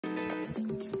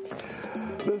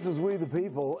This is We the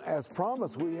People. As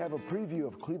promised, we have a preview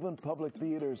of Cleveland Public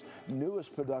Theater's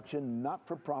newest production,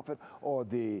 Not-for-Profit, or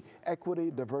the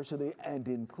Equity, Diversity, and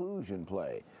Inclusion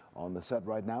play. On the set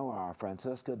right now are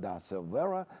Francisca da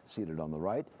Silviera, seated on the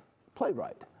right,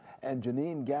 Playwright, and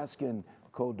Jeannine, Gaskin,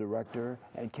 co-director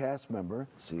and cast member,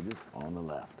 seated on the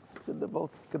left.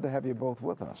 Good to have you both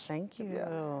with us. Thank you.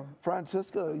 Yeah.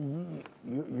 Francisca,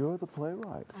 you're the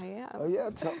playwright. I am. Oh yeah,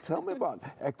 tell me about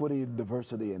equity,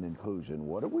 diversity, and inclusion.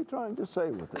 What are we trying to say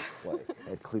with this play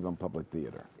at Cleveland Public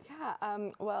Theater? Yeah,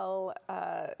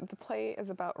 the play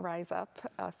is about Rise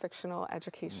Up, a fictional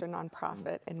education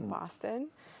nonprofit in Boston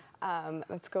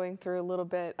that's going through a little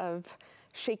bit of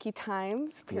shaky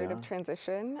times, period of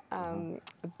transition.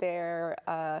 Their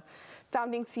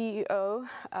founding CEO,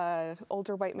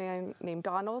 older white man named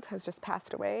Donald, has just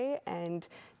passed away, and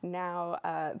now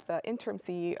the interim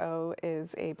CEO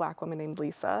is a black woman named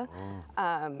Lisa,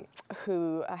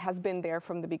 who has been there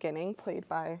from the beginning, played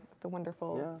by the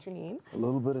wonderful Jeannine. A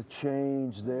little bit of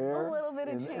change there. A little bit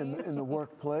of change. In the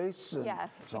workplace.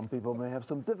 Yes. Some people may have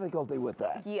some difficulty with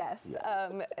that. Yes.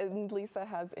 Yeah. And Lisa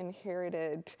has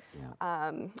inherited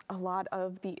a lot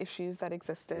of the issues that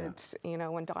existed, you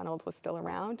know, when Donald was still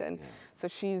around, and so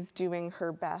she's doing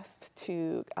her best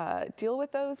to deal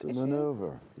with those issues.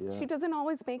 Maneuver. She doesn't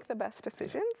always make the best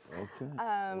decisions. Okay.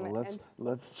 Well,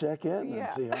 let's check in and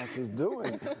see how she's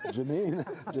doing. Jeannine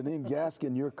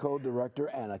Gaskin, you're co-director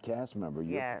and a cast member.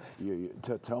 Yes.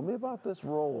 Tell me about this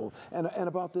role and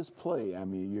about this play. I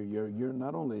mean, you're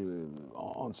not only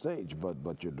on stage,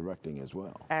 but you're directing as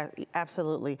well.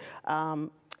 Absolutely.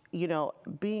 You know,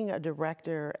 being a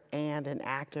director and an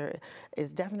actor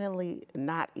is definitely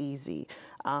not easy.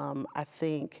 I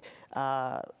think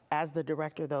as the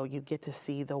director, though, you get to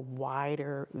see the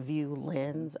wider view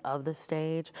lens of the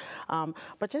stage.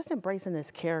 But just embracing this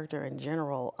character in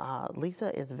general,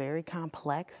 Lisa is very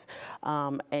complex,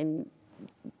 and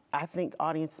I think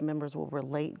audience members will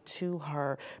relate to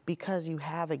her because you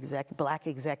have Black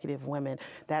executive women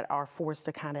that are forced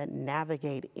to kind of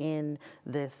navigate in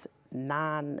this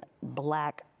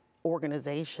non-Black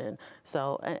organization.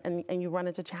 So, and you run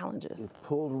into challenges. It's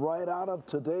pulled right out of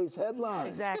today's headlines.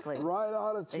 Exactly. Right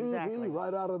out of TV,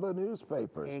 right out of the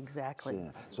newspapers. Exactly.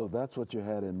 So that's what you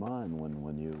had in mind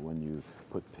when you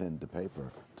put pen to paper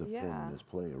to pen this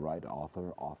play, right?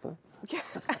 Author?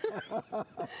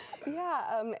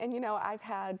 Yeah. And you know, I've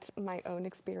had my own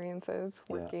experiences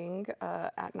working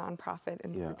at nonprofit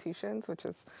institutions, which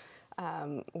is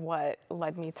what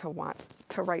led me to want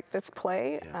to write this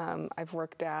play. I've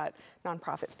worked at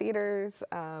nonprofit theaters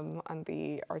on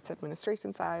the arts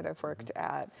administration side. I've worked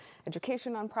at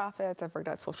education nonprofits. I've worked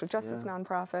at social justice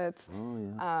nonprofits.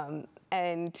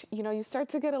 And you know, you start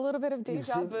to get a little bit of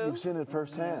deja vu. You've seen it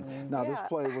firsthand. Now this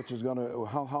play, which is going to,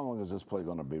 how long is this play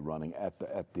going to be running at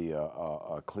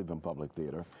the Cleveland Public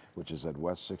Theater, which is at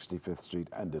West 65th Street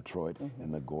and Detroit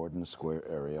in the Gordon Square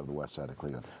area of the west side of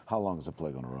Cleveland? How long is the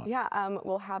play going to run? Yeah,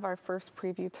 we'll have our first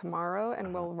preview tomorrow,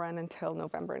 and we'll run until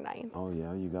November 9th. Oh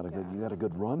yeah, you got a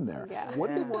good run there. Yeah.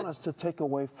 What do you want us to take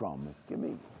away from it?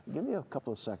 Give me a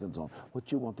couple of seconds on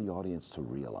what you want the audience to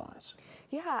realize.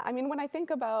 Yeah, I mean, when I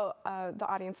think about the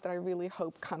audience that I really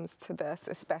hope comes to this,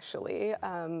 especially,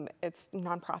 it's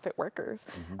nonprofit workers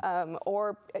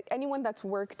or anyone that's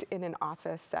worked in an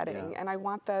office setting. And I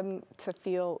want them to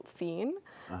feel seen,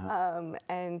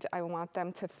 and I want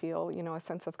them to feel, you know, a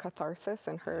sense of catharsis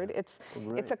and heard. It's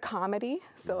a comedy,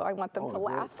 so I want them to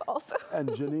laugh also.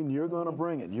 And Jeannine, you're going to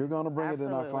bring it. You're going to bring it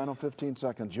in our final 15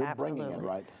 seconds. You're bringing it,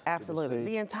 right? Absolutely.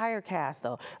 The entire cast,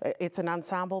 though. It's an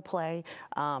ensemble play,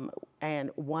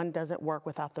 and one doesn't work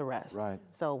without the rest. Right.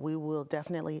 So we will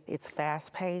definitely, it's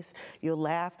fast paced, you'll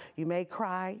laugh, you may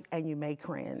cry, and you may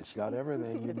cringe. It's got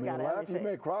everything. You may laugh, you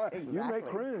may cry, you may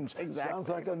cringe. Sounds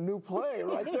like a new play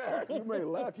right there. You may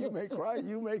laugh, you may cry,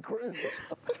 you may cringe.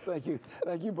 Thank you.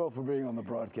 Thank you both for being on the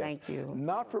broadcast. Thank you.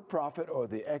 Not-for-profit, or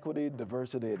the Equity,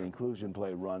 Diversity, and Inclusion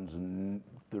play runs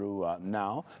through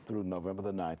now through November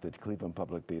the 9th at Cleveland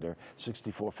Public Theater,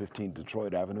 6415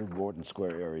 Detroit Avenue, Gordon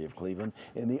Square area of Cleveland,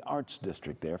 in the Arts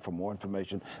District there. For more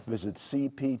information, visit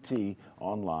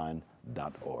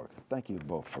cptonline.org. Thank you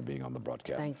both for being on the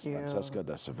broadcast. Thank you. Francisca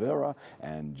da Silviera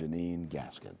and Jeannine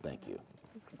Gaskin. Thank you.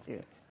 Thank you.